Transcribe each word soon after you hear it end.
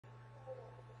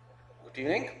Good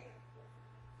evening.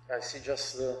 I see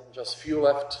just few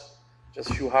left,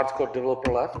 just few hardcore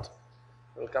developer left.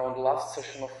 We'll come on the last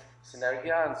session of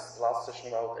Sinergija and the last session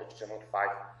about HTML5.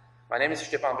 My name is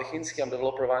Štěpán Bechynsky. I'm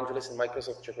developer evangelist in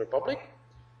Microsoft Czech Republic.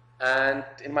 And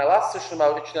in my last session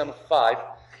about HTML5,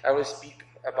 I will speak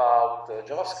about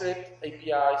JavaScript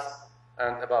APIs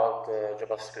and about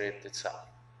JavaScript itself.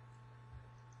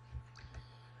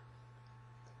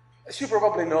 As you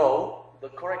probably know, the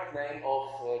correct name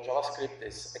of JavaScript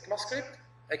is ECMAScript.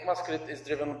 ECMAScript is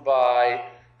driven by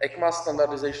ECMA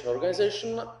Standardization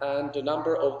Organization, and the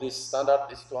number of this standard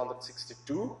is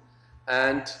 262.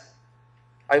 And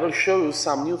I will show you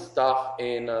some new stuff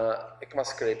in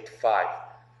ECMAScript 5.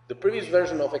 The previous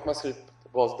version of ECMAScript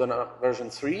was the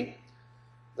version 3.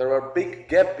 There were a big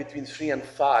gap between 3 and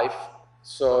 5,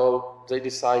 so they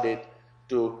decided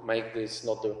to make this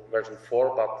not the version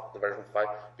 4, but the version 5,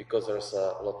 because there's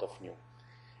a lot of new.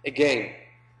 Again,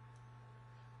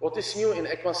 what is new in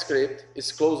ECMAScript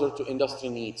is closer to industry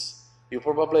needs. You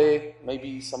probably,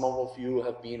 maybe some of you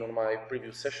have been on my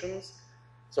previous sessions.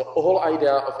 So the whole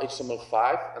idea of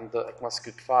HTML5 and the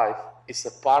ECMAScript 5 is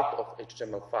a part of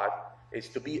HTML5, is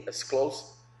to be as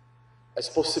close as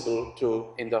possible to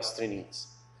industry needs.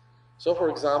 So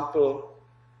for example,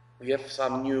 we have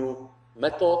some new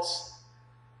methods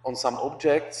on some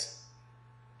objects,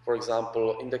 for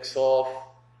example, index of,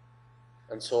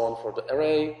 and so on for the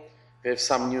array. We have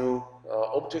some new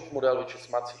object model, which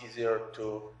is much easier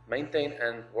to maintain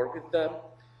and work with them.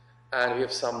 And we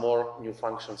have some more new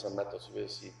functions and methods. We'll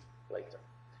see it later.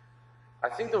 I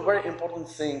think the very important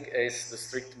thing is the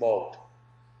strict mode.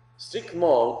 Strict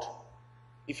mode,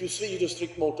 if you switch the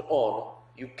strict mode on,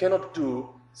 you cannot do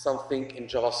something in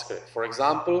JavaScript. For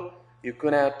example, you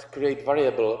cannot create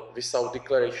variable without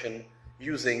declaration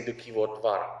using the keyword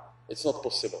var. It's not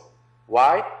possible.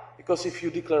 Why? Because if you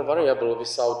declare variable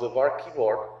without the var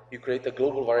keyword, you create a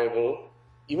global variable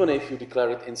even if you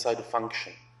declare it inside a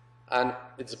function. And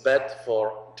it's bad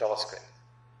for JavaScript.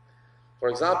 For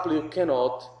example, you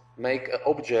cannot make an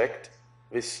object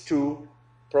with two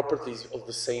properties of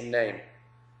the same name.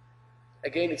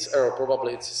 Again, it's error.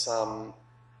 Probably it's some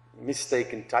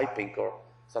mistake in typing or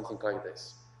something like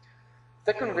this.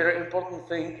 Second very important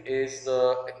thing is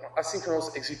the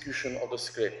asynchronous execution of the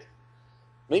script.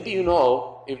 Maybe you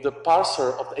know, if the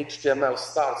parser of the HTML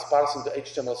starts parsing the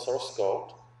HTML source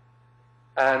code,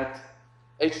 and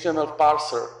HTML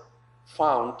parser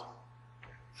found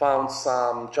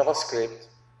some JavaScript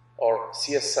or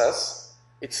CSS,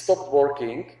 it stopped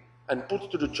working and put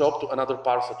to the job to another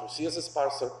parser, to CSS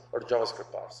parser or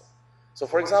JavaScript parser. So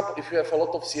for example, if you have a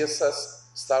lot of CSS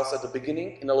stars at the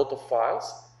beginning in a lot of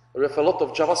files, or you have a lot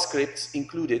of JavaScripts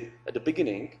included at the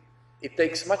beginning, it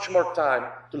takes much more time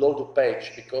to load the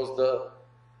page because the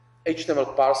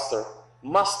HTML parser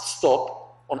must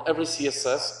stop on every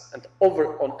CSS and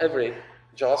on every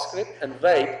JavaScript and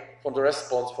wait for the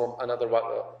response from another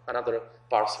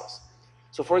parsers.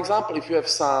 So for example, if you have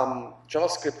some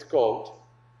JavaScript code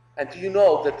and you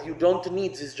know that you don't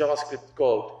need this JavaScript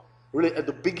code really at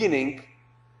the beginning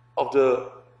of the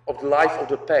life of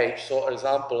the page, so for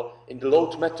example, in the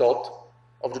load method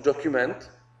of the document,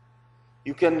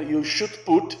 you should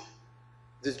put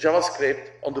this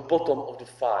JavaScript on the bottom of the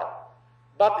file.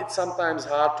 But it's sometimes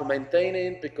hard to maintain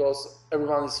it because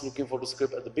everyone is looking for the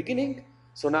script at the beginning.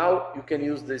 So now you can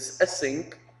use this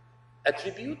async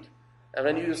attribute. And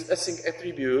when you use async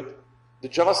attribute, the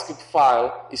JavaScript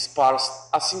file is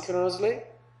parsed asynchronously.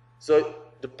 So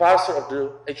the parser of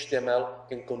the HTML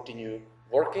can continue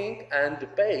working and the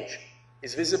page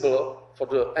is visible for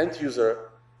the end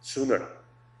user sooner.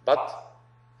 But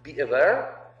be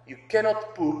aware, you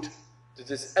cannot put to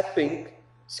this async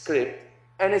script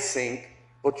anything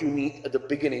what you need at the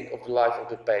beginning of the life of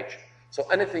the page. So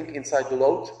anything inside the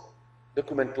load,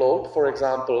 document load, for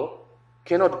example,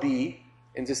 cannot be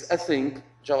in this async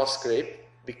JavaScript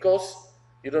because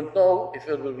you don't know if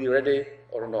it will be ready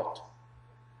or not.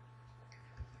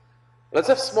 Let's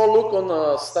have a small look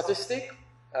on statistic.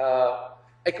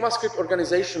 ECMAScript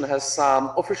organization has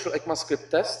some official ECMAScript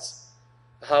tests,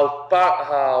 how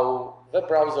web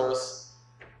browsers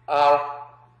are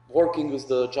working with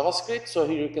the JavaScript. So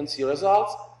here you can see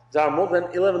results. There are more than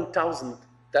 11,000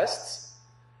 tests,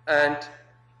 and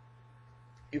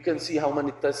you can see how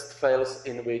many test fails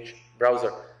in which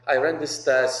browser. I ran this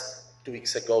test 2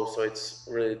 weeks ago, so this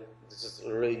is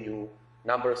really new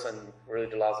numbers and really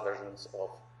the last versions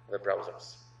of the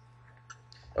browsers.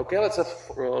 Okay, let's have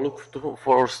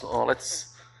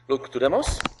let's look to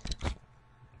demos.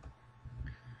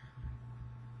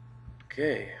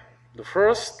 Okay, the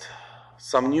first,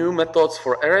 some new methods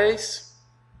for arrays.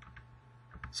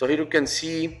 So here you can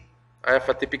see I have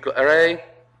a typical array,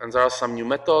 and there are some new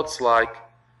methods like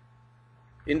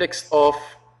index of.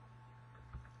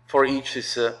 For each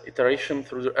is iteration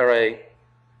through the array.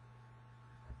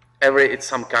 Array is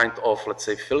some kind of, let's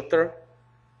say, filter.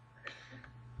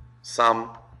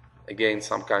 Some, again,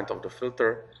 some kind of the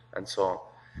filter, and so on.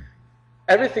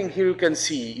 Everything here you can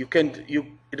see,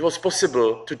 it was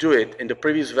possible to do it in the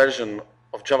previous version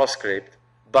of JavaScript,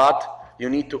 but you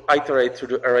need to iterate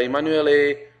through the array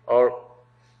manually, or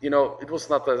it was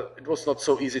not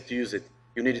so easy to use it.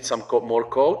 You needed some more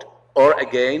code, or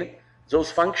again, those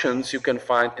functions you can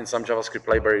find in some JavaScript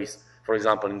libraries, for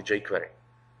example, in jQuery.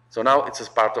 So now it's as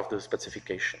part of the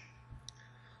specification.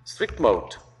 Strict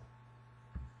mode.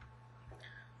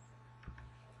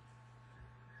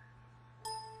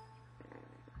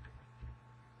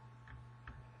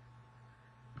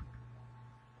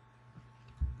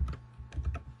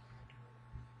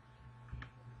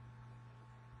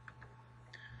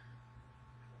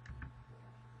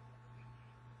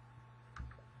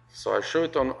 So I show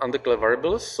it on undeclared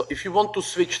variables. So if you want to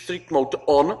switch strict mode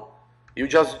on, you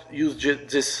just use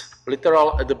this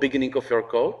literal at the beginning of your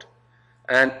code.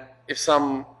 And if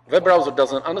some web browser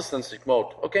doesn't understand strict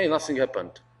mode, okay, nothing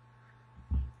happened.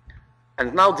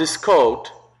 And now this code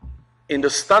in the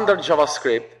standard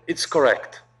JavaScript, it's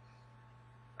correct.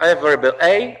 I have variable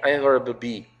A, I have variable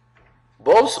B.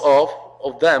 Both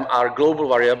of them are global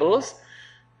variables.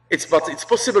 But it's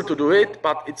possible to do it,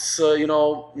 but it's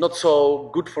not so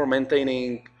good for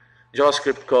maintaining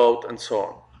JavaScript code and so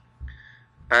on.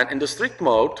 And in the strict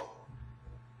mode,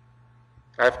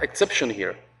 I have exception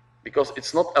here because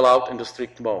it's not allowed in the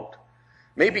strict mode.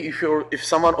 Maybe if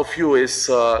someone of you is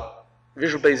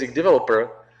Visual Basic developer,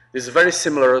 it's very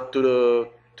similar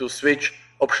to switch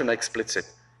option explicit.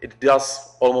 It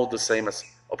does almost the same as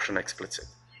option explicit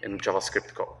in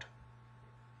JavaScript code.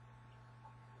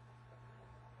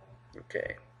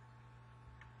 Okay,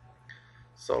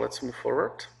 so let's move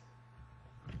forward.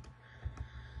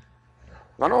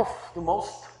 One of the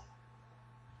most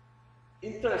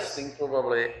interesting,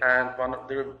 probably, and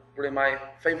probably my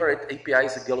favorite API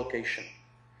is geolocation.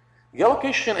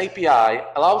 Geolocation API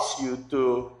allows you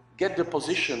to get the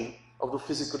position of the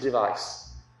physical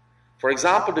device. For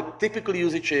example, the typical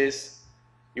usage is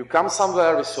you come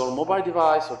somewhere with your mobile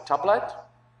device or tablet,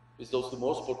 is those the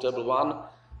most portable one.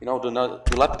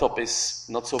 The laptop is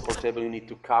not so portable, you need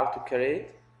to carry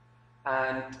it.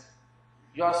 And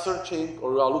you are searching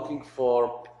or you are looking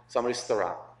for some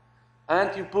restaurant.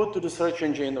 And you put to the search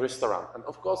engine restaurant. And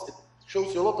of course, it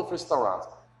shows you a lot of restaurants.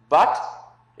 But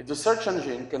if the search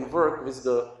engine can work with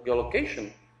the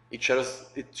geolocation, it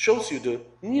shows you the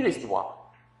nearest one.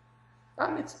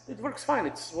 And it works fine.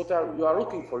 It's what you are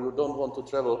looking for. You don't want to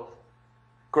travel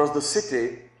across the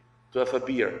city to have a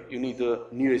beer. You need the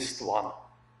nearest one.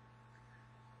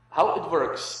 How it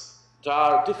works, there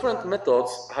are different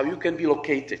methods how you can be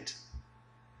located.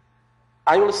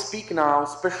 I will speak now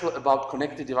especially about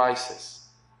connected devices.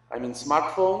 I mean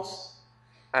smartphones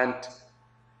and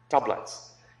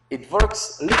tablets. It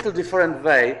works a little different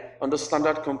way on the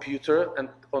standard computer, and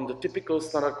on the typical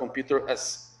standard computer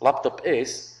as laptop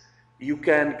is, you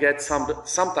can get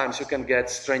sometimes you can get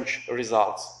strange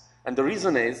results. And the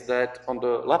reason is that on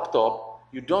the laptop,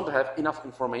 you don't have enough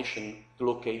information to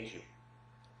locate you.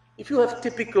 If you have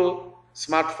typical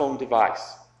smartphone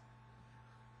device,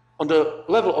 on the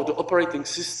level of the operating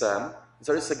system,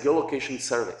 there is a geolocation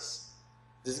service.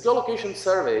 This geolocation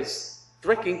service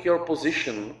tracking your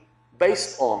position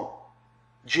based on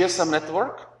GSM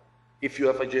network, if you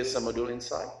have a GSM module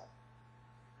inside,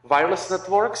 wireless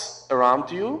networks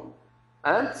around you,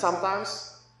 and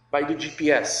sometimes by the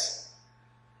GPS.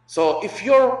 So if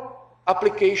your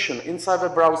application inside the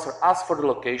browser asks for the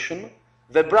location,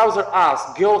 the browser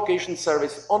asks geolocation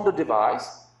service on the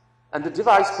device, and the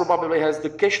device probably has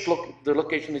the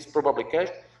location is probably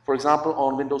cached. For example,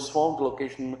 on Windows Phone, the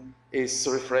location is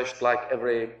refreshed like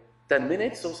every 10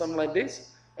 minutes or something like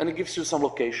this, and it gives you some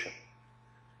location.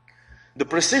 The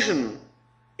precision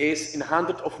is in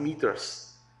hundreds of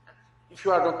meters. If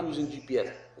you are not using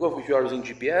GPS, well, if you are using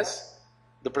GPS,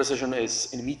 the precision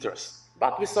is in meters.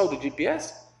 But without the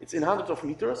GPS, it's in hundreds of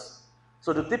meters.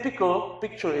 So the typical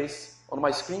picture is on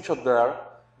my screenshot there.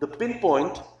 The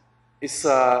pinpoint is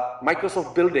a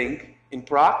Microsoft building in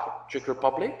Prague, Czech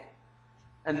Republic,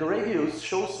 and the radius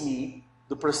shows me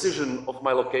the precision of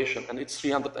my location, and it's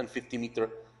 350 meter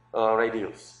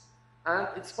radius. And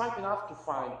it's quite enough to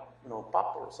find,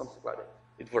 pub or something like that.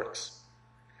 It works.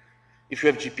 If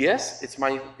you have GPS,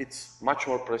 it's much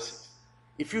more precise.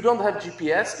 If you don't have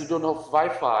GPS, you don't have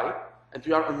Wi-Fi, and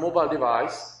you are on a mobile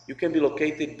device, you can be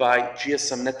located by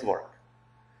GSM network.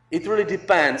 It really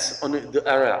depends on the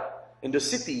area. in the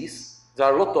cities, there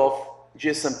are a lot of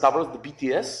GSM towers, the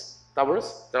BTS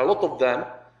towers. There are a lot of them.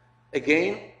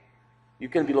 Again, you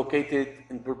can be located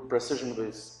in precision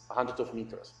with hundreds of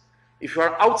meters. If you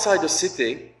are outside the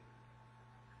city,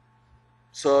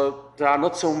 so there are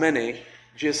not so many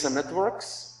GSM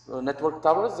networks, network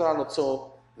towers. There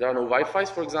are no Wi-Fi's,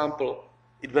 for example,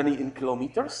 many in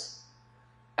kilometers.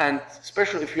 And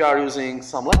especially if you are using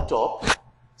some laptop,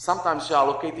 sometimes you are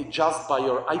located just by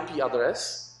your IP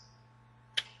address,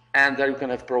 and there you can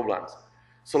have problems.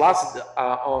 So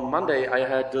on Monday, I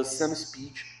had the same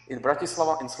speech in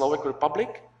Bratislava, in Slovak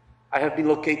Republic. I have been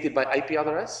located by IP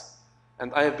address,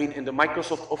 and I have been in the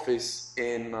Microsoft office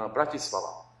in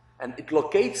Bratislava. And it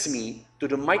locates me to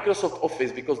the Microsoft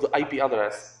office because the IP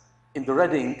address in the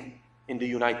Reading in the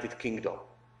United Kingdom.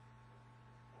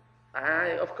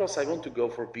 Of course, I want to go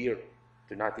for beer to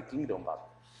the United Kingdom, but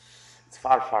it's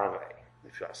far, far away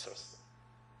if you are thirsty.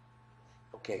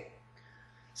 Okay,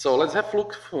 so let's have a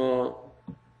look.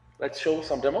 Let's show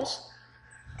some demos.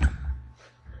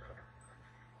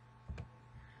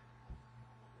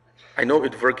 I know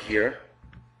it worked here.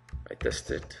 I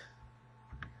tested.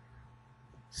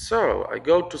 So I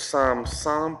go to some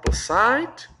sample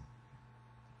site,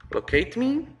 locate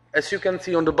me. As you can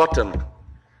see on the bottom,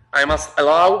 I must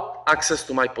allow access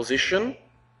to my position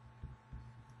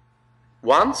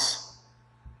once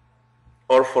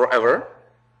or forever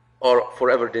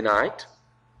denied.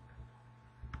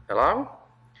 Allow.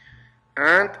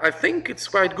 And I think it's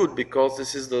quite good because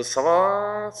this is the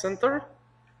Sava Center.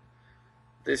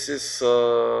 This is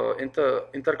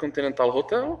Intercontinental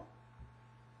Hotel.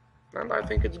 And I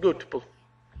think it's good.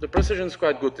 The precision is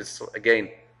quite good. It's, again,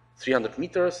 300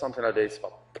 meters, something like this,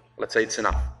 but let's say it's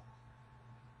enough.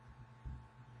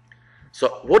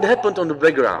 So what happened on the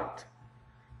background?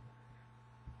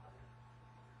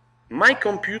 My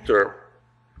computer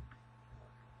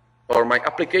or my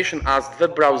application asked the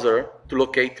web browser to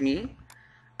locate me,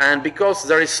 and because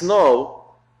there is no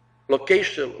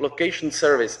location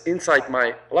service inside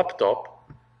my laptop,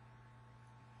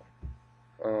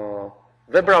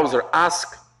 web browser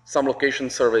asks some location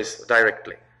service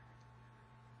directly.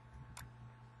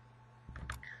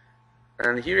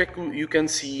 And here you can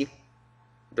see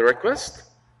the request.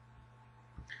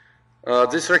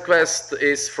 This request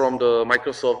is from the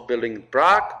Microsoft building in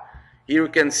Prague. Here you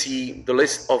can see the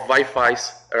list of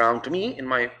Wi-Fi's around me in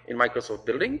Microsoft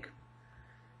building.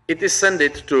 It is sent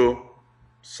to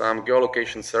some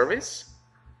geolocation service.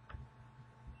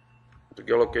 The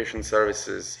geolocation service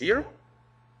is here.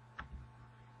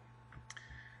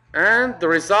 And the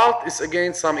result is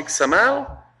again some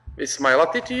XML with my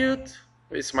latitude,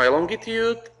 with my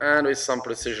longitude, and with some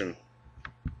precision.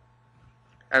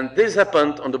 And this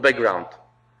happened on the background,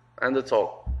 and that's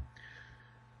all.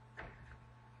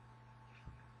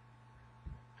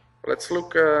 Let's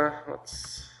look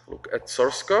at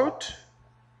source code.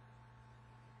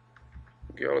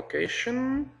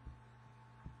 Geolocation.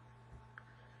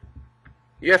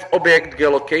 You have object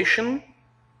geolocation.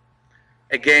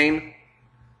 Again,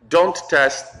 don't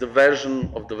test the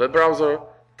version of the web browser.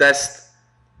 Test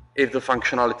if the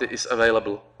functionality is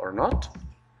available or not.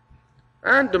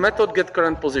 And the method get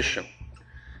current position.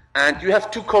 And you have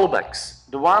two callbacks.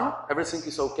 The one, everything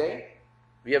is okay.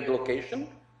 We have the location.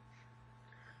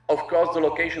 Of course, the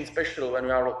location, especially when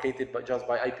we are located just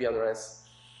by IP address,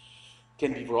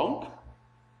 can be wrong.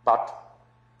 But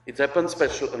it happens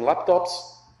especially on laptops,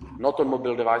 not on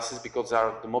mobile devices, because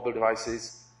the mobile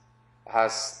devices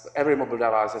every mobile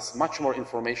device has much more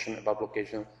information about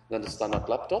location than the standard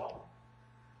laptop.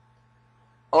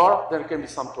 Or there can be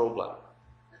some problem.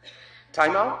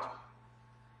 Timeout.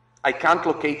 I can't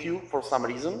locate you for some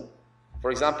reason.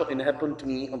 For example, it happened to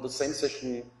me on the same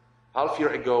session half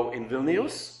year ago in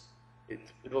Vilnius.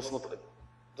 It was not,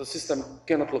 the system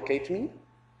cannot locate me.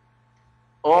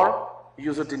 Or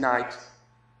user denied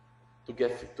to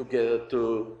give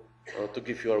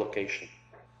you a location.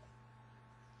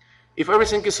 If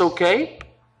everything is okay,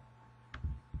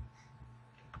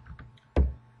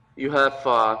 you have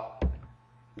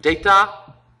data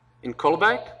in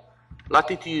callback,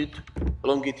 latitude,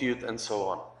 longitude, and so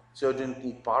on. So you don't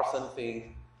need parse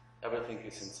anything. Everything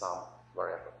is in some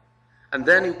variable. And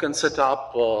then you can set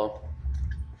up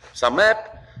some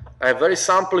map. I have very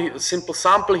simple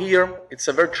sample here. It's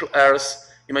a virtual Earth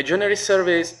imaginary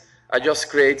service. I just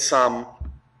create some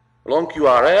long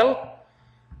URL.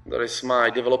 There is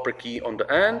my developer key on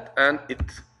the end, and it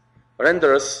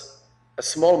renders a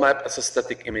small map as a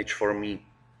static image for me.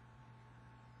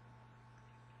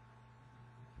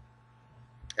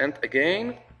 And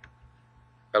again,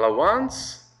 allow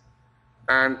once,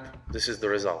 and this is the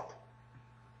result.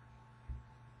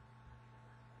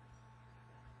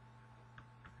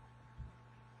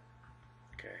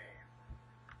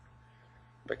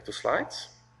 Back to slides.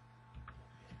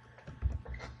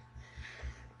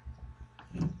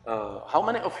 How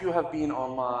many of you have been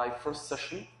on my first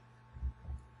session?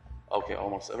 Okay,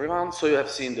 almost everyone. So you have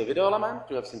seen the video element,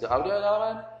 you have seen the audio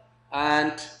element,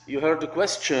 and you heard the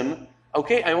question,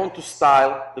 okay, I want to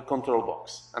style the control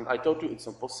box. And I told you it's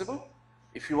impossible.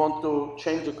 If you want to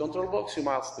change the control box, you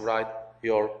must write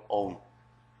your own.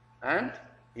 And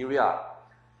here we are.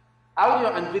 Audio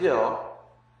and video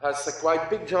has a quite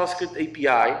big JavaScript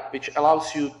API, which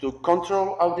allows you to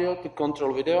control audio, to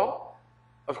control video.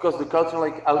 Of course, the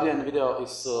controlling audio and video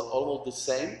is almost the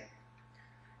same.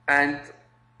 And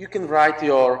you can write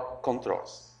your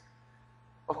controls.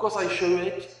 Of course, I show you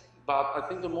it, but I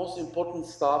think the most important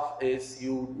stuff is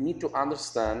you need to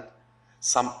understand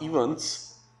some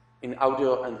events in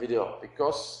audio and video,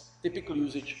 because typical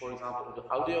usage, for example, of the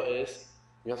audio is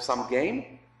you have some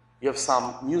game, you have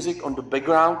some music on the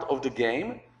background of the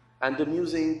game, and the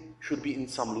music should be in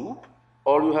some loop,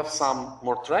 or you have some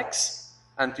more tracks,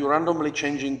 and you're randomly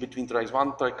changing between tracks.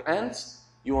 One track ends,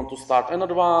 you want to start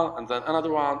another one, and then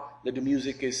another one, that the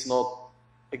music is not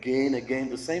again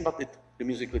the same, but the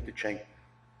music will change.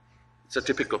 It's a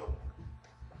typical.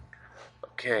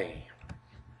 Okay.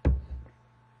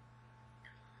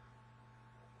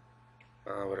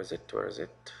 Where is it? Where is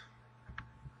it?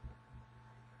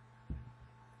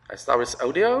 I start with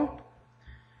audio.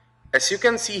 As you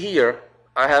can see here,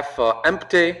 I have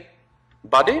empty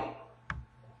body.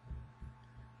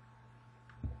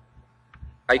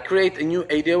 I create a new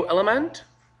audio element.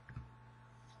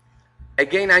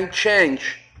 Again, I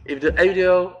change if the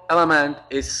audio element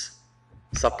is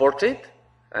supported.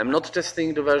 I'm not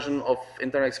testing the version of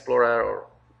Internet Explorer or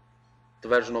the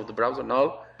version of the browser.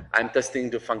 No, I'm testing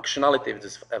the functionality if it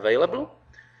is available.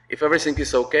 If everything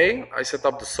is okay, I set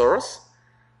up the source.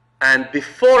 And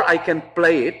before I can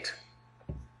play it,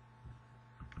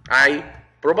 I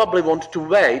probably want to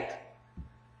wait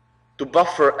to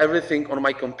buffer everything on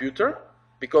my computer,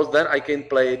 because then I can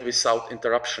play it without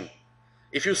interruption.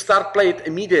 If you start play it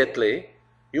immediately,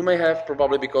 you may have,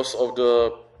 probably because of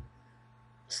the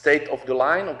state of the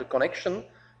line, of the connection,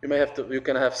 you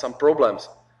can have some problems.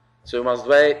 So you must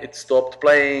wait, it stopped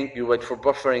playing, you wait for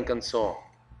buffering and so on.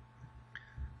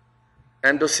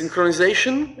 And the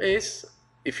synchronization is,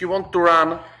 if you want to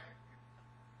run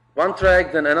one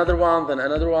track, then another one,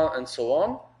 and so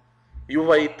on, you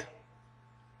wait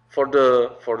for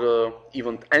the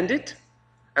event ended,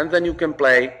 and then you can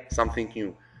play something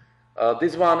new.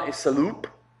 This one is a loop.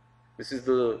 This is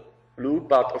the loop,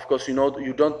 but of course you know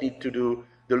you don't need to do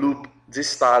the loop this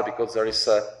style, because there is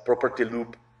a property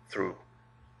loop through.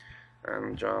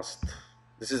 And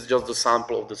this is just the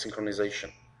sample of the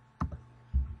synchronization.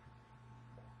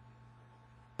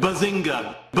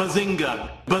 Bazinga, bazinga,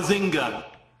 bazinga.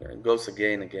 It goes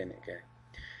again.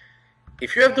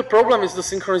 If you have the problem with the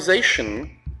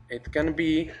synchronization, it can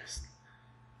be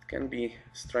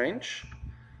strange.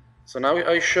 So now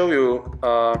I show you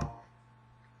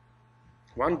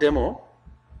one demo.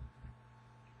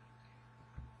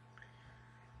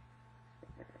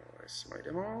 Where's my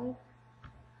demo?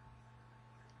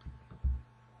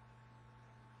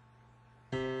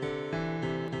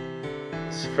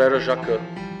 It's Frère Jacques,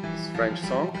 it's a French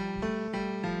song.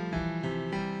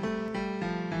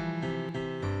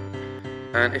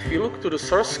 And if you look to the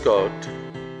source code,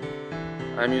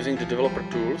 I'm using the developer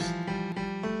tools.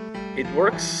 It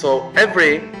works so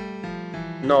every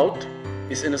note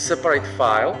is in a separate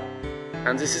file,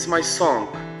 and this is my song.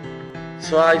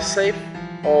 So I save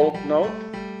all note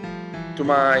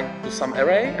to some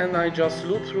array, and I just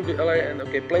loop through the array and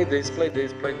okay, play this, play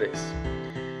this, play this.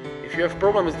 If you have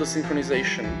problem with the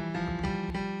synchronization,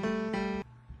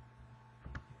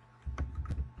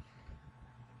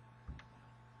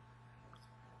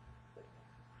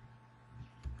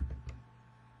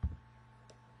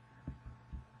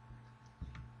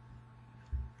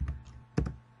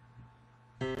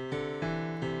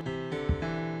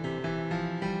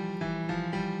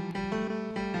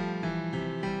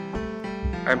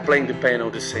 I'm playing the piano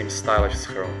the same style as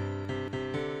Chrome.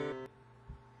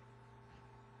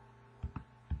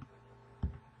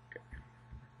 Okay.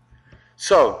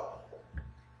 So,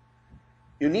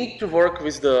 you need to work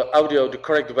with the audio the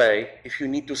correct way if you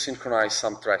need to synchronize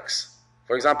some tracks.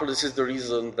 For example, this is the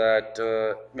reason that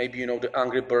maybe you know the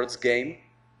Angry Birds game,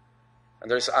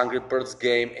 and there's Angry Birds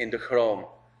game in the Chrome,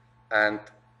 and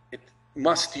it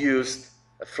must use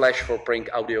a flash for playing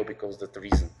audio because that's the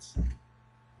reasons.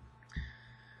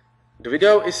 The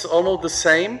video is almost the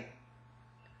same.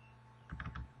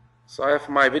 So I have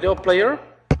my video player.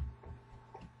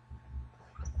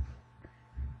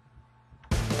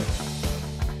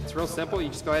 It's real simple. You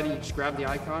just go ahead and you just grab the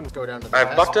icon. Go down to the I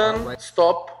have button, right,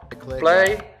 stop, click.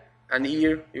 play, and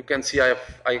here you can see I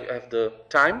have the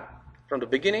time from the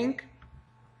beginning.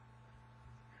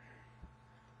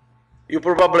 You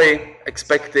probably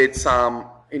expected some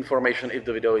information if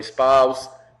the video is paused,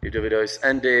 if the video is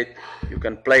ended, you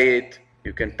can play it,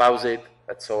 you can pause it,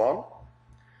 and so on.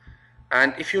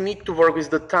 And if you need to work with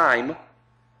the time,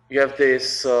 you have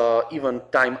this event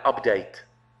time update.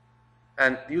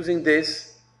 And using this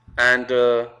and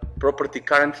property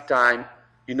current time,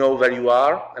 you know where you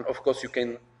are, and of course you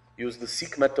can use the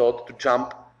seek method to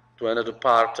jump to another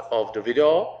part of the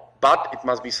video, but it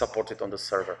must be supported on the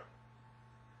server.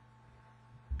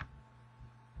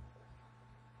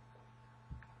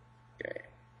 Okay.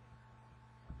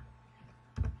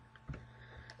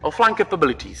 Offline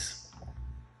capabilities.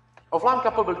 Offline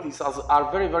capabilities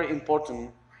are very, very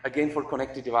important, again, for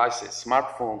connected devices,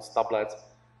 smartphones, tablets,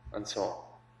 and so on.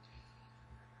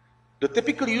 The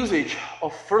typical usage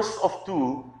of first of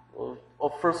two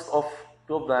of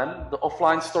them, the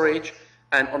offline storage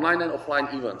and online and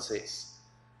offline events is,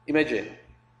 imagine,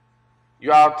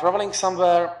 you are traveling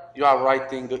somewhere, you are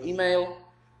writing the email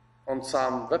on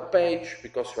some web page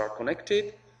because you are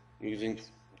connected using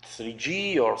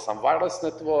 3G or some wireless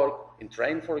network, in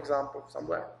train, for example,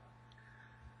 somewhere,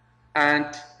 and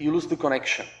you lose the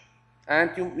connection. And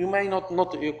you may not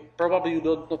probably you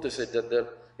don't notice it that the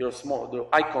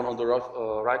icon on the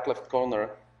right left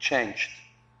corner changed.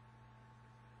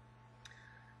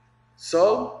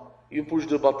 So you push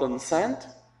the button send,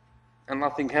 and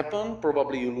nothing happened.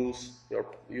 Probably you lose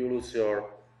your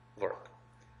work.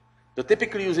 The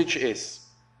typical usage is,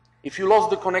 if you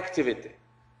lost the connectivity,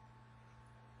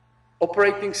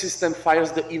 operating system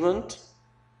fires the event.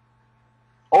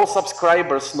 All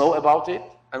subscribers know about it,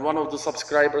 and one of the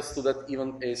subscribers to that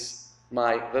event is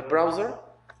my web browser.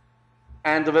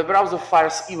 And the web browser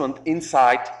fires event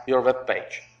inside your web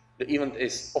page. The event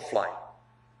is offline.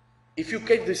 If you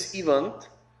catch this event,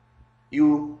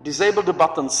 you disable the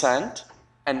button send,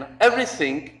 and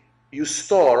everything you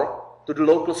store to the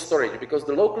local storage, because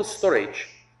the local storage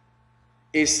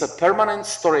is a permanent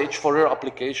storage for your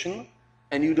application,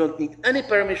 and you don't need any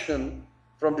permission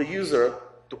from the user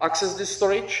to access this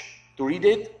storage, to read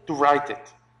it, to write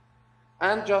it.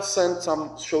 And just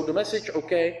show the message,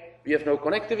 okay, we have no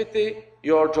connectivity,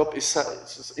 your job is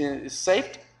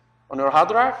saved on your hard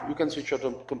drive, you can switch your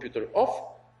computer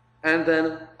off, and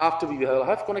then after we will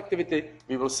have connectivity,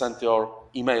 we will send your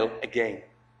email again.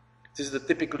 This is the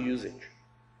typical usage.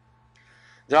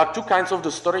 There are two kinds of the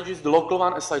storages. The local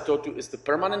one, as I told you, is the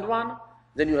permanent one.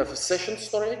 Then you have a session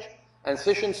storage, and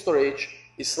session storage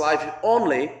is live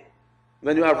only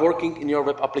when you are working in your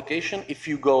web application. If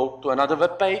you go to another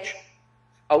web page,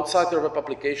 outside your web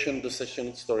application, the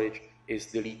session storage is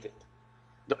deleted.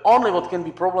 The only what can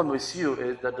be problem with you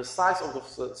is that the size of the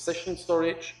session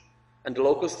storage and the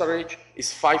local storage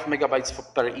is 5 megabytes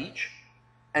per each,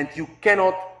 and you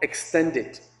cannot extend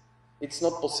it. It's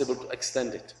not possible to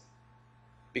extend it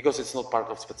because it's not part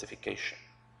of specification.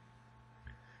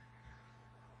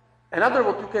 Another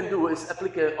what you can do is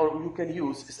application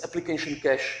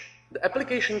cache. The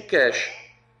application cache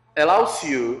allows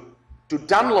you to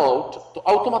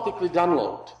automatically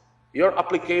download your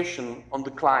application on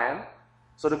the client,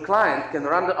 so the client can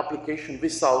run the application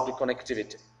without the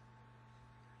connectivity.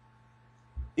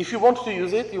 If you want to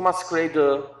use it, you must create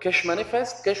a cache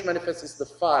manifest. Cache manifest is the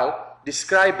file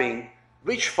describing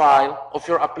which file of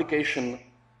your application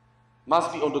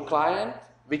must be on the client,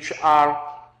 which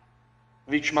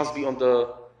must be on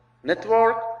the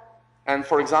network. And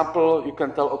for example, you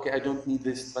can tell, okay, I don't need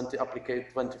this 20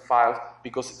 files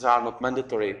because they are not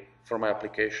mandatory for my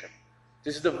application.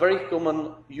 This is the very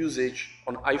common usage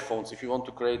on iPhones. If you want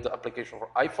to create the application for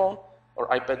iPhone or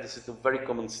iPad, this is a very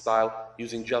common style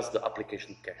using just the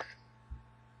application cache.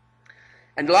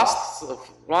 And the last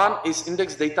one is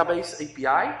index database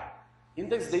API.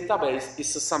 Index database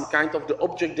is some kind of the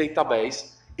object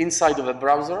database inside the web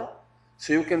browser.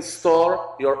 So you can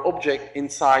store your object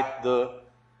inside the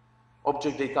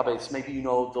object database. Maybe you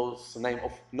know those name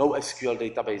of NoSQL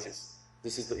databases.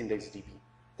 This is the IndexedDB.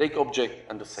 Take object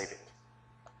and save it.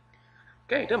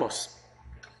 Okay, demos.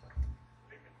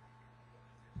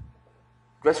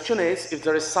 Question is if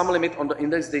there is some limit on the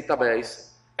index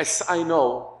database. As I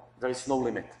know, there is no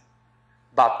limit.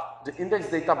 But the index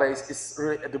database is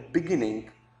really at the beginning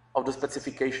of the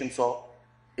specification, so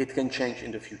it can change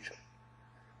in the future.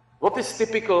 What is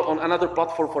typical on another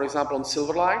platform, for example, on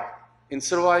Silverlight? In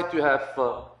Silverlight, you have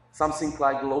something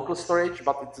like local storage,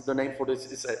 but the name for this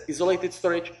is isolated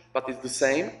storage, but it's the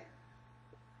same.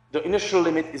 The initial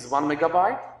limit is 1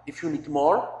 megabyte. If you need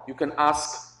more, you can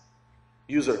ask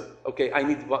user, okay, I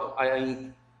need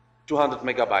 200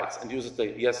 megabytes, and user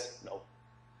say yes, no.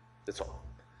 That's all.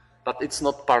 But it's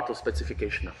not part of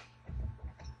specification now.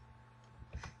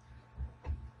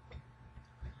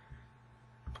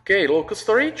 Okay, local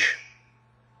storage.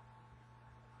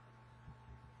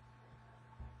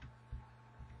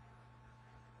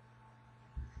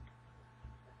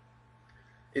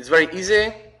 It's very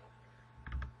easy.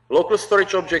 Local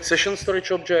storage object, session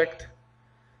storage object.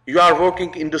 You are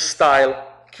working in the style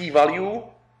key value.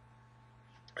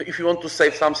 If you want to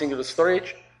save something in the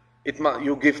storage,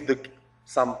 you give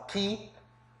some key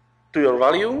to your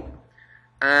value.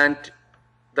 And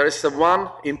there is one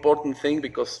important thing,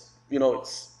 because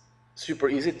it's super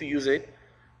easy to use it,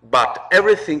 but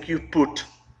everything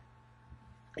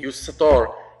you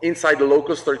store inside the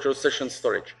local storage or session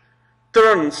storage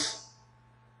turns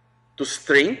to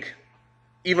string,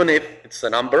 even if it's a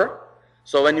number.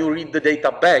 So when you read the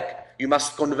data back, you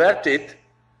must convert it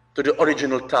to the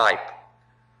original type.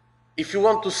 If you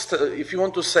want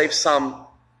to save some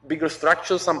bigger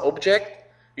structure, some object,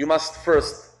 you must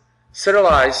first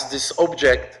serialize this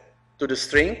object to the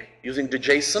string using the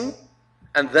JSON,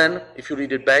 and then, if you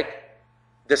read it back,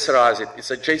 deserialize it.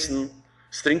 It's a JSON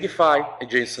stringify, a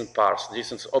JSON parse.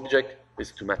 JSON's object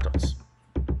with 2 methods.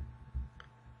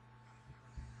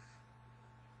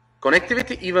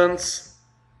 Connectivity events,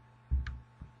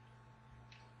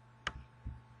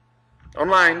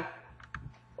 online,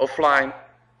 offline,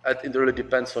 it really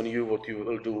depends on you what you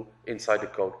will do inside the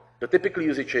code. The typical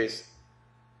usage is,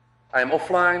 I'm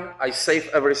offline, I save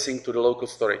everything to the local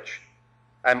storage.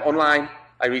 I'm online,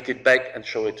 I read it back and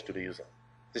show it to the user.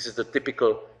 This is the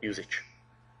typical usage.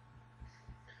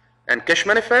 And cache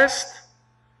manifest,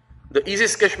 the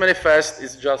easiest cache manifest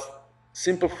is just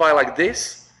simple file like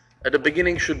this. At the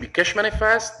beginning should be cache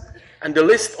manifest, and the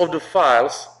list of the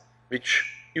files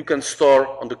which you can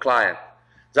store on the client.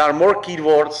 There are more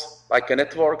keywords like a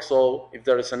network, so if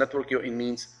there is a network, it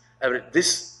means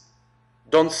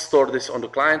don't store this on the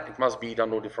client, it must be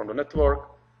downloaded from the network,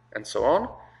 and so on.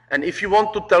 And if you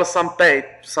want to tell some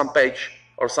page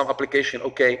or some application,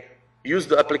 okay, use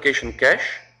the application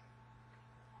cache.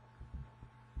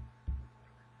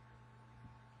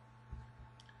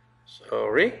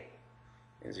 Sorry,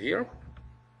 it's here.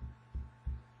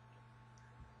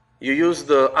 You use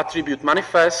the attribute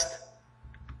manifest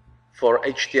for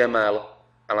HTML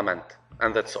element,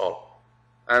 and that's all.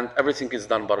 And everything is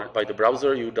done by the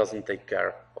browser. You doesn't take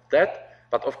care of that.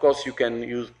 But of course, you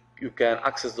can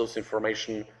access those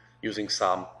information using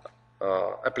some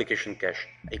application cache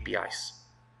APIs.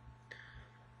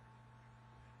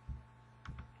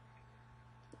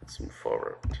 Let's move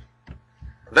forward.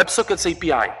 WebSockets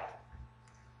API.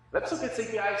 WebSockets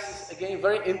API is again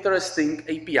very interesting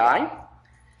API.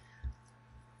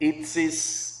 It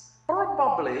is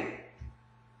probably,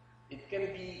 it can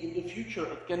be in the future,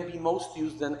 it can be most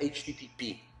used than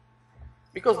HTTP.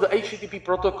 Because the HTTP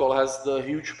protocol has the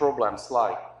huge problems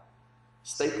like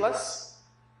stateless,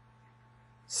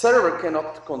 server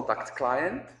cannot contact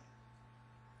client.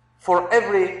 For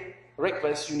every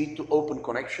request you need to open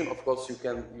connection. Of course you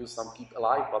can use some keep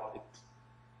alive, but it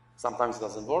sometimes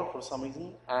doesn't work for some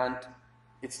reason. And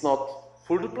it's not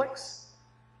full duplex.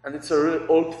 And it's a really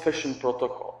old-fashioned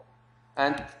protocol.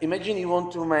 And imagine you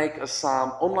want to make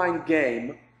some online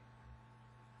game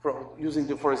using,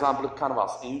 for example,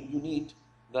 Canvas, and you need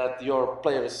that your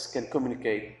players can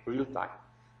communicate real time.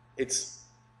 It's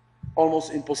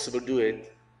almost impossible to do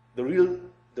it the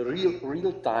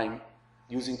real time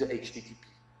using the HTTP.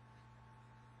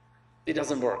 It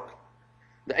doesn't work.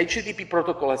 The HTTP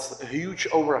protocol has a huge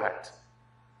overhead,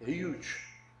 huge.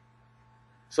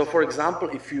 So, for example,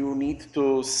 if you need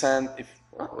to send,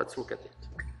 let's look at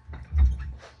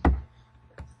it.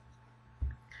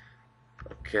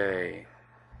 Okay.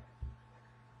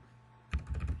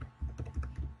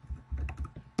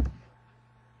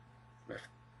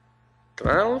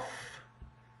 F12,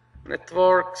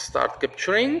 network, start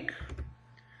capturing,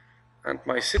 and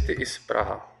my city is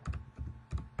Praha.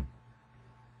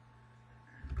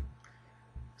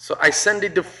 So I send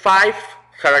it the 5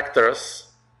 characters,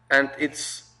 and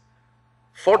it's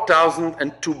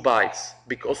 4002 bytes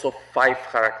because of 5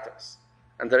 characters.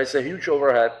 And there is a huge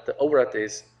overhead. The overhead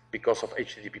is because of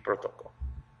HTTP protocol.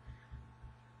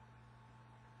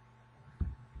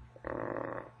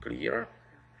 Clear.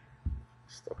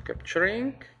 Stop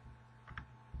capturing.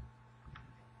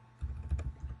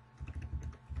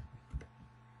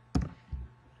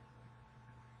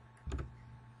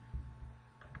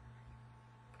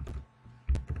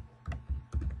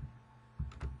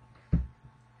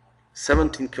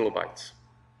 (17 kilobytes)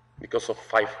 because of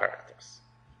 5 characters.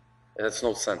 That's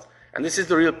no sense. And this is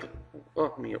the real,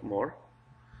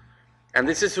 And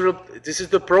this is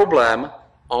the problem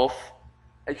of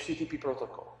HTTP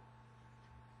protocol.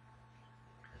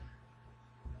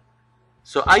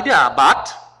 So idea,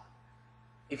 but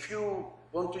if you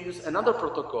want to use another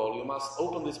protocol, you must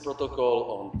open this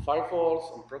protocol on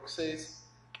firewalls, on proxies,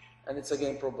 and it's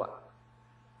again a problem.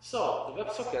 So the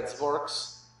WebSockets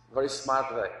works very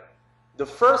smart way. The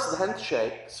first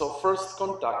handshake, so first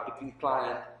contact between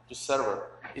client to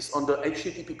server, is on the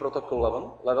HTTP protocol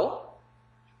level.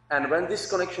 And when this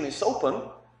connection is open,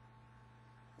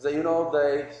 they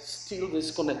steal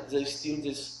this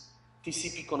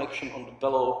TCP connection on the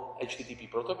below HTTP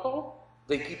protocol.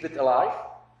 They keep it alive,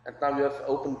 and now you have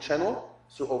open channel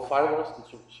through all firewalls and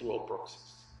through all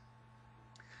proxies.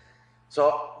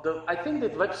 So I think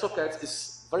that WebSockets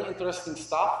is very interesting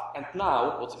stuff, and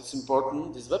now what is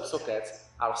important, these WebSockets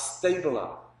are stable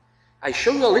now. I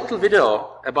show you a little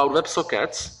video about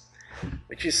WebSockets,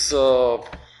 which is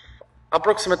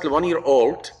approximately 1 year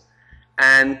old,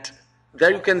 and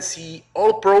there you can see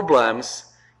all problems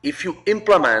if you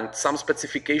implement some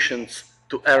specifications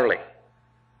too early.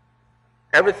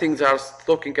 Everything they are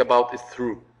talking about is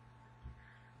true.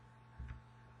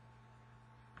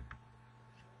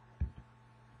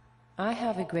 I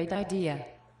have a great idea.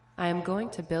 I am going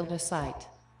to build a site.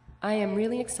 I am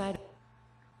really excited.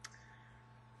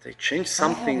 They changed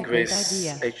something with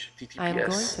HTTPS. I am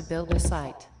going to build a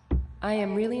site. I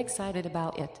am really excited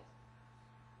about it.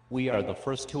 We are the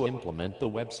first to implement the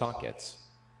WebSockets.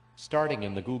 Starting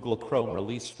in the Google Chrome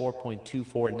release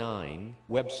 4.249,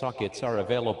 WebSockets are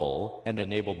available and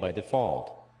enabled by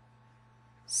default.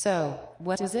 So,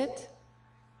 what is it?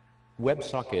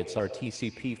 WebSockets are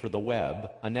TCP for the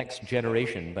web, a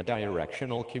next-generation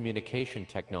bidirectional communication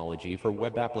technology for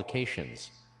web applications.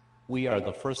 We are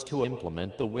the first to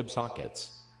implement the WebSockets.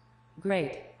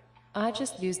 Great. I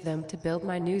just used them to build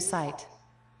my new site.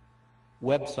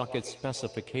 WebSockets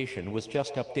specification was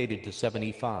just updated to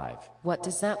 75. What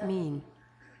does that mean?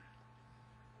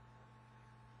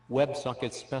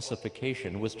 WebSockets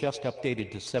specification was just updated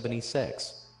to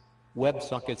 76.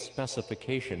 WebSockets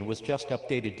specification was just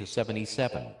updated to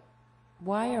 77.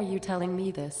 Why are you telling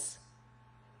me this?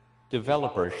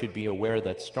 Developers should be aware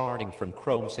that starting from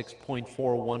Chrome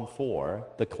 6.414,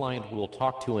 the client will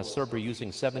talk to a server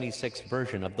using 76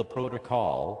 version of the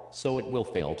protocol, so it will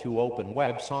fail to open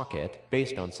WebSocket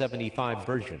based on 75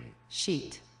 version.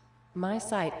 Sheet. My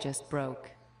site just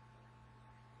broke.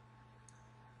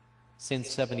 Since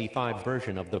 75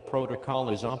 version of the protocol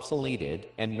is obsoleted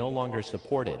and no longer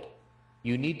supported,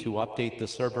 you need to update the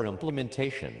server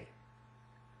implementation.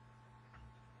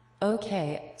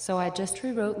 Okay, so I just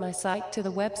rewrote my site to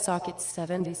the WebSockets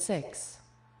 76.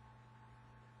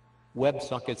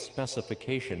 WebSockets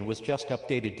specification was just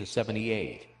updated to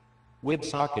 78.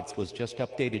 WebSockets was just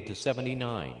updated to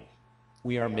 79.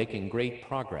 We are making great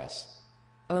progress.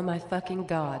 Oh my fucking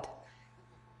god.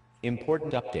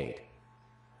 Important update.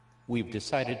 We've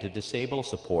decided to disable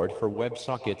support for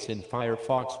WebSockets in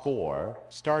Firefox 4,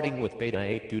 starting with Beta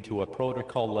 8 due to a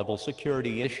protocol-level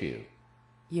security issue.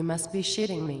 You must be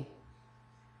shitting me.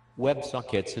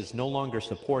 WebSockets is no longer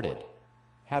supported.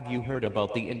 Have you heard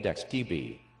about the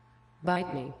IndexedDB?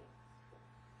 Bite me.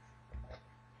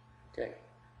 Okay.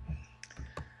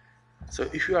 So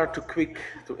if you are too quick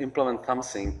to implement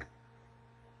something,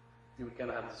 you can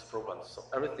have this problem. So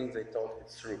everything they thought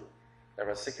is true. There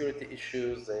are security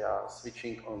issues, they are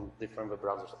switching on different web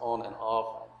browsers on and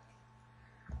off.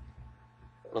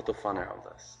 A lot of fun around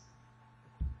this.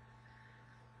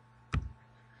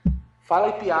 File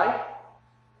API.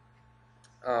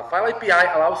 File API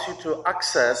allows you to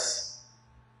access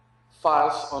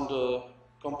files on the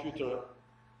computer,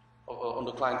 on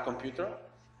the client computer.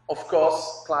 Of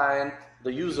course,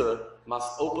 the user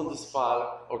must open this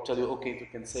file or tell you, okay, you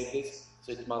can save this.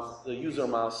 So the user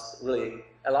must really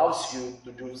allows you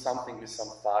to do something with some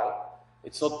file.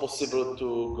 It's not possible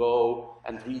to go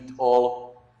and read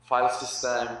all file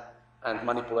system and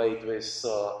manipulate with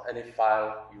any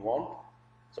file you want.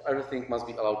 So everything must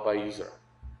be allowed by user.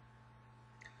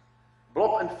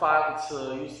 Blob and file, it's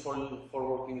used for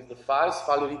working with the files.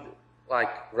 File reader,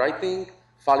 like writing.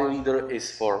 File reader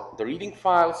is for the reading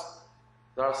files.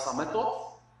 There are some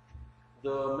methods.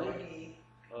 Maybe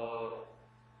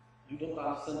you don't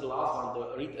understand the last one,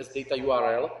 the read as data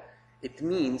URL. It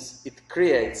means it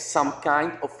creates some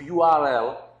kind of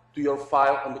URL to your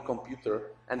file on the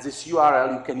computer, and this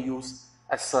URL you can use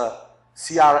as a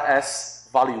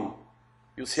CRS value,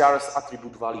 your CRS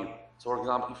attribute value. So for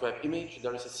example, if you have image,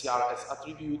 there is a CRS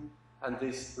attribute, and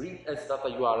this read as data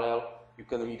URL, you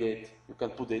can read it, you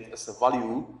can put it as a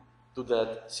value to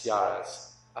that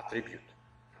CRS attribute.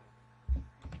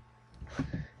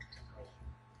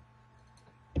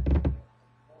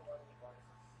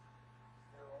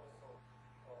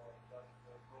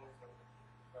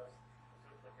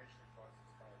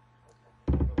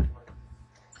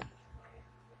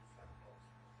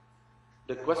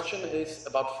 The question is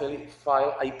about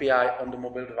file API on the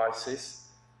mobile devices.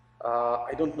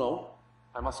 I don't know.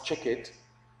 I must check it.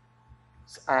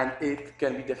 And it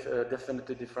can be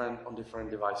definitely different on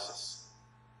different devices.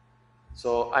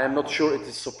 So I am not sure it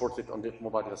is supported on the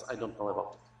mobile device. I don't know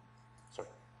about it. Sorry.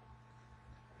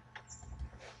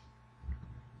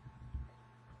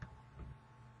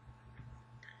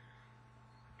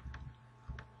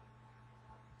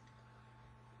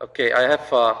 Okay, I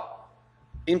have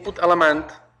input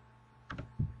element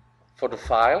for the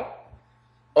file,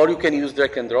 or you can use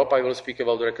drag and drop. I will speak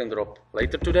about drag and drop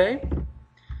later today.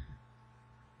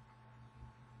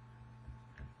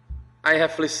 I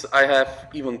have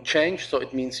even changed, so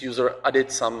it means user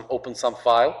added some, opened some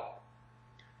file.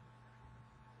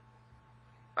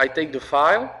 I take the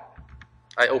file,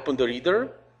 I open the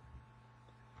reader,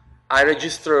 I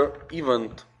register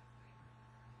event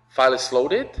file is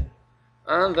loaded,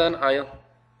 and then I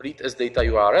read as data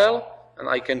URL, and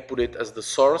I can put it as the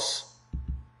source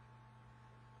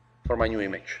for my new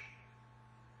image.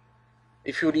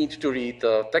 If you need to read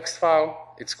a text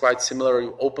file, it's quite similar.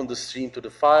 You open the stream to the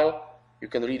file, you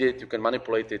can read it, you can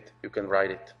manipulate it, you can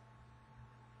write it.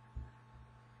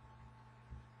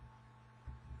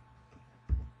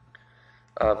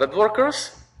 Web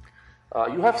workers.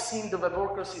 You have seen the web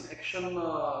workers in action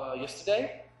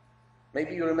yesterday.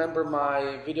 Maybe you remember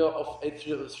my video of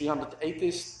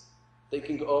 380s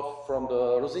taking off from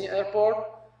the Rosny airport,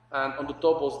 and on the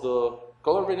top was the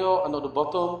color video, and on the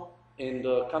bottom in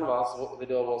the canvas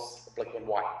video was black and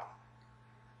white.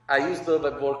 I use the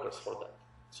web workers for that.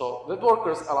 So web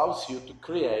workers allows you to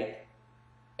create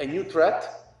a new thread,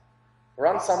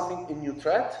 run something in new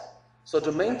thread. So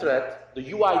the main thread,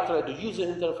 the UI thread, the user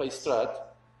interface thread,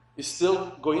 is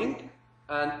still going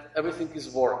and everything is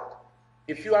worked.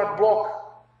 If you are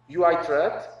block UI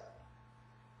thread,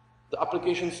 the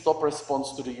application stop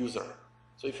response to the user.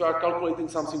 So if you are calculating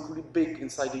something really big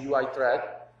inside the UI thread,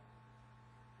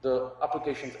 the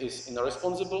application is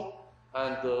irresponsible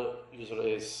and the user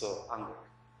is angry.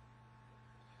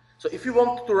 So if you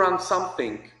want to run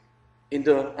something in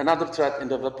another thread in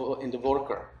the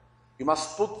worker, you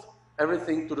must put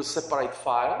everything to the separate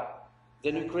file.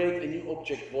 Then you create a new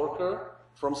object worker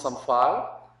from some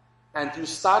file, and you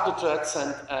start the thread,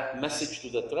 send a message to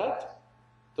the thread.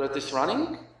 Thread is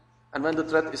running, and when the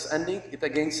thread is ending, it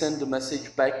again sends the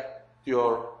message back to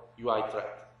your UI thread.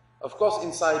 Of course,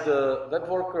 inside the web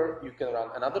worker, you can run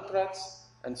another threads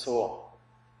and so on.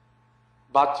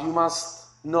 But you must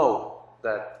know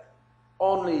that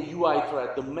only UI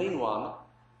thread, the main one,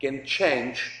 can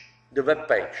change the web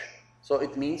page. So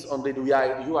it means only the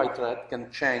UI thread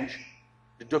can change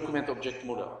the document object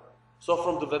model. So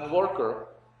from the web worker,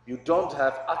 you don't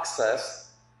have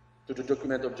access to the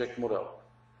document object model.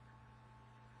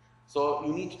 So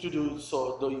you need to do,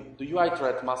 so the UI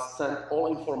thread must send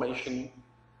all information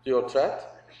to your thread.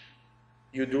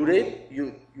 You do it,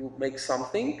 you make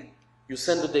something, you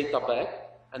send the data back,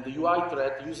 and the UI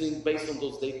thread, based on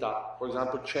those data, for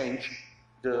example, change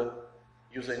the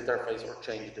user interface or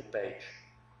change the page.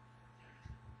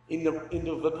 In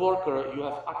the web worker, you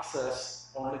have access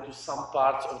only to some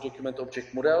parts of document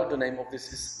object model. The name of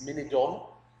this is mini DOM.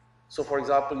 So for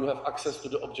example, you have access to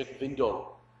the object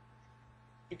window,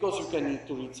 because you can need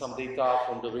to read some data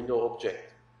from the window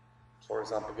object. For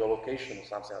example, your location or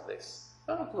something like this.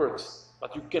 It works,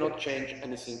 but you cannot change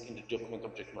anything in the document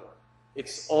object model.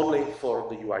 It's only for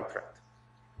the UI thread.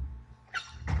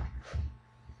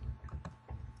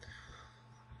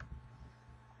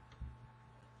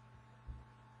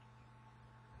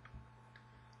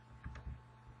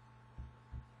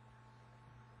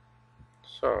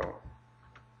 So,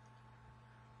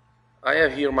 I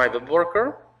have here my web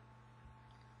worker.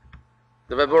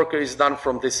 The web worker is done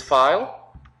from this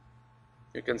file.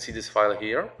 You can see this file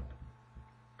here.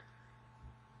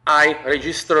 I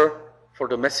register for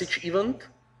the message event,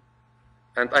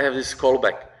 and I have this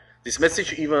callback. This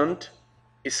message event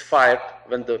is fired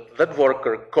when the web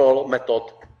worker call method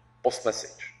post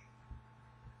message.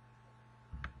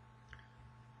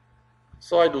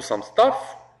 So I do some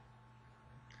stuff,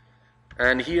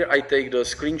 and here I take the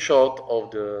screenshot of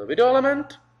the video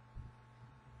element.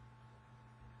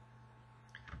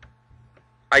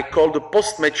 I call the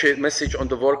post message on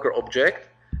the worker object,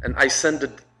 and I send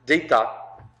the data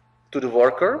to the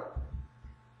worker.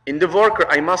 In the worker,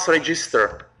 I must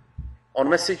register on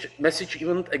message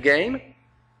event again.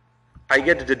 I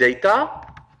get the data,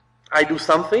 I do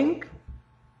something,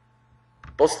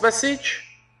 post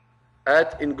message, and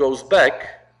it goes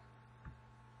back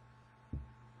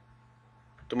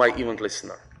to my event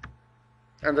listener.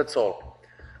 And that's all.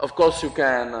 Of course, you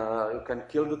can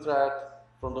kill the thread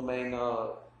from the main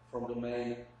from the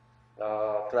main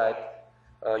thread.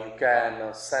 You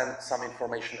can send some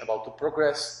information about the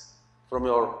progress from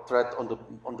your thread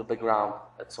on the background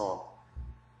and so on.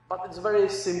 But it's a very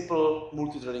simple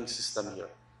multi-threading system here.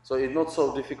 So it's not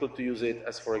so difficult to use it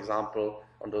as, for example,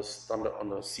 on the standard, on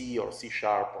the C or C#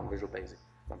 on Visual Basic,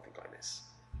 something like this.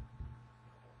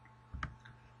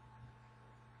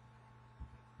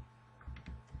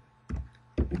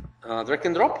 Drag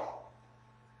and drop.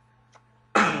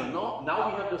 No, now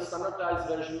we have the standardized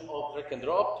version of drag and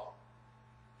drop.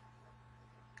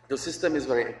 The system is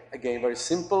again very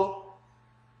simple.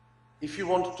 If you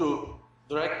want to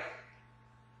drag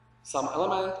some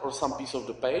element or some piece of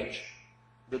the page,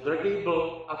 the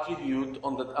draggable attribute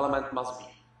on that element must be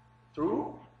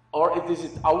true, or it is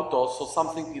auto, so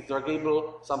something is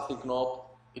draggable, something not.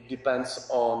 It depends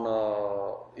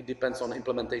on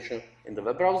implementation in the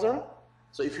web browser.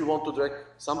 So if you want to drag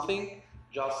something,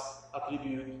 just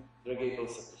attribute draggable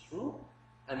set to true,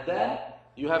 and then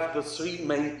you have the 3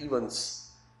 main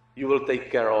events you will take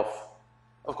care of.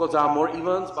 Of course, there are more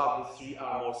events, but the 3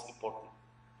 are most important.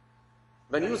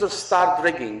 When users start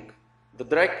dragging, the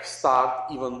drag start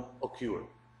event occurs.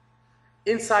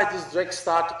 Inside this drag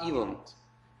start event,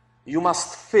 you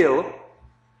must fill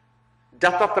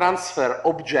data transfer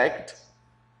object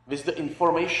with the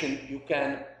information you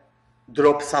can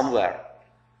drop somewhere.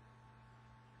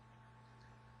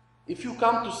 If you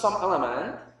come to some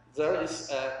element, there is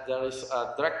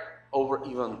a drag over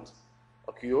event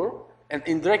occur, and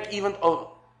in drag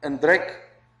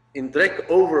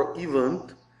over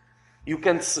event, you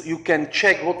can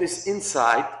check what is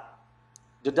inside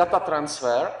the data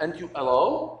transfer, and you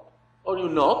allow or you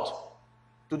not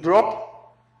to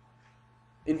drop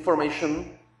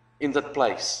information in that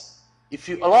place. If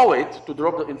you allow it to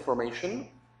drop the information,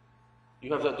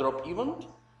 you have the drop event.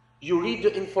 You read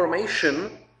the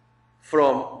information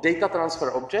from data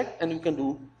transfer object, and you can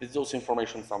do with those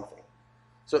information something.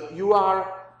 So you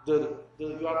are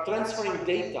transferring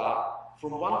data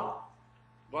from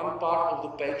one part of the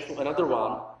page to another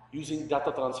one using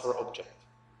data transfer object.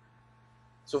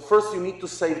 So first you need to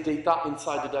save data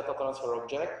inside the data transfer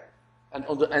object, and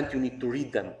on the end you need to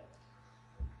read them.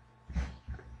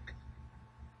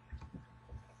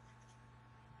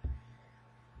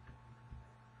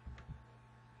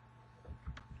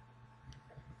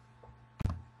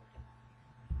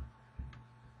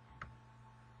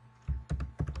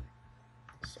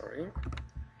 Sorry,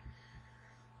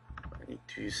 I need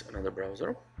to use another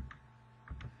browser.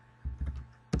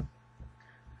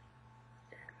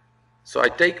 So I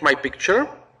take my picture,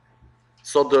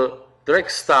 so the drag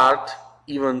start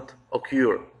event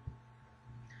occur.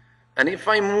 And if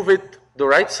I move it the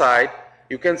right side,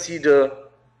 you can see the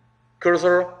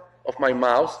cursor of my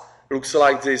mouse looks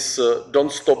like this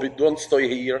don't stop it, don't stay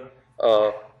here,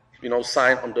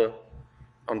 sign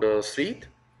on the street.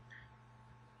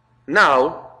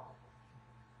 Now,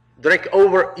 drag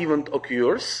over event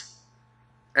occurs,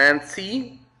 and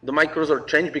see my cursor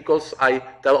change because I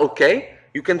tell OK,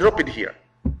 you can drop it here.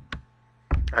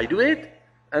 I do it,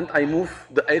 and I move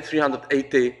the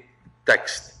A380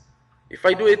 text. If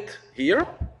I do it here,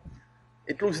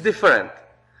 it looks different,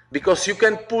 because you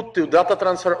can put to data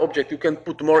transfer object, you can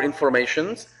put more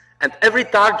information, and every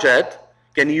target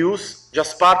can use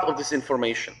just part of this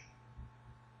information.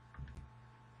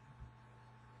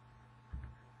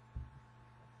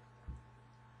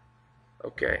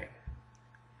 Okay,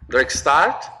 drag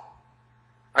start,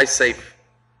 I save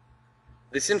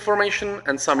this information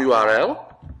and some URL,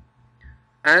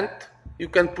 and you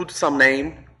can put some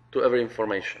name to every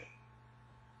information.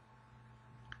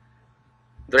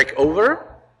 Drag over,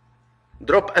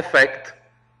 drop effect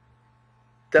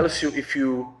tells you if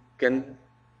you can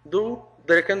do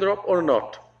drag and drop or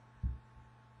not.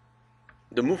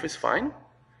 The move is fine.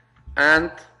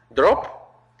 And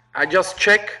drop, I just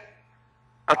check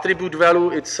attribute value,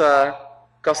 it's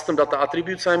custom data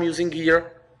attributes I'm using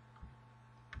here.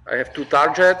 I have 2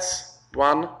 targets,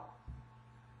 1,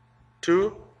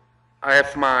 2. I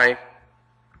have my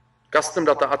custom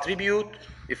data attribute,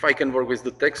 if I can work with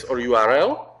the text or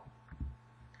URL.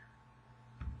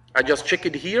 I just check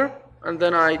it here, and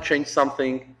then I change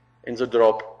something in the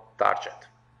drop target.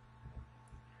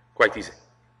 Quite easy.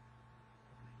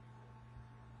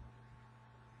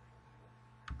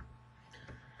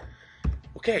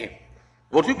 Okay,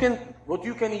 what you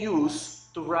can use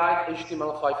to write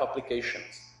HTML5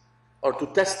 applications, or to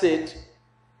test it,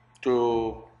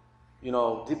 to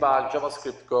debug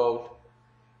JavaScript code,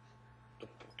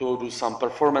 to do some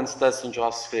performance tests in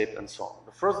JavaScript and so on.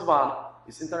 The first one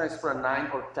is Internet Explorer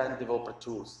 9 or 10 developer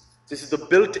tools. This is the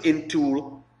built-in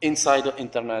tool inside the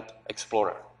Internet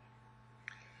Explorer.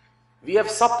 We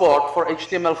have support for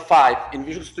HTML5 in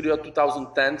Visual Studio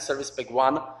 2010 Service Pack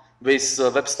 1 with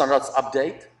Web Standards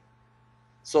Update.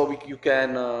 So you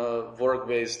can work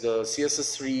with the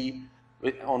CSS3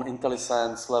 on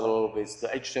IntelliSense level, with the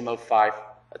HTML5,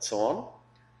 and so on.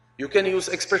 You can use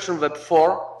Expression Web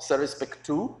 4 Service Pack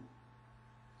 2,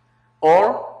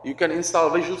 or you can install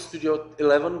Visual Studio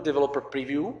 11 Developer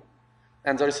Preview,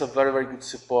 and there is a very, very good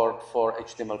support for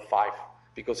HTML5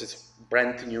 because it's a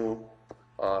brand new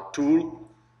tool,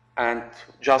 and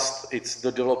just it's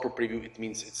the developer preview. It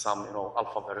means it's some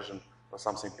alpha version or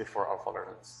something before alpha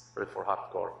versions, really for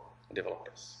hardcore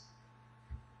developers.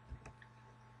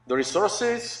 The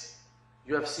resources,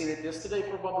 you have seen it yesterday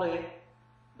probably.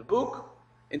 The book,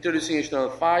 Introducing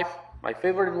HTML5, my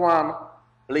favorite one,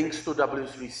 links to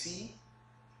W3C,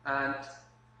 and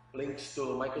links to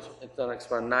Microsoft Internet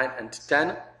Explorer 9 and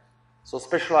 10. So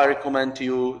especially I recommend to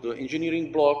you the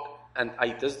engineering blog and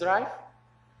iTest Drive.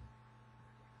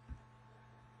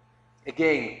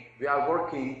 Again, we are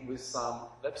working with some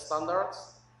web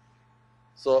standards.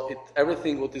 So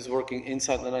everything what is working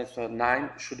inside the Internet Explorer 9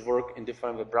 should work in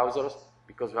different web browsers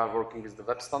because we are working with the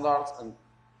web standards and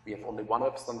we have only one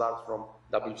web standard from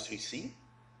W3C.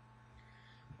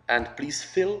 And please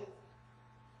fill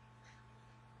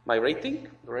my rating,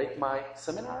 rate my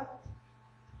seminar.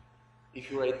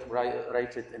 If you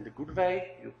rate it in the good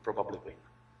way, you probably win.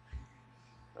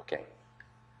 Okay.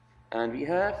 And we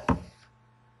have,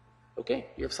 okay,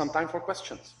 we have some time for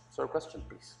questions. So a question,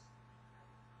 please.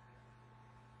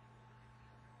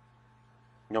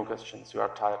 No questions. You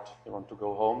are tired. You want to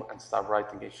go home and start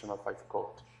writing HTML5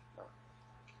 code. No.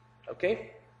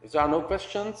 Okay. If there are no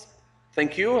questions,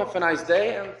 thank you. Have a nice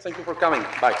day, and thank you for coming.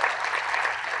 Bye.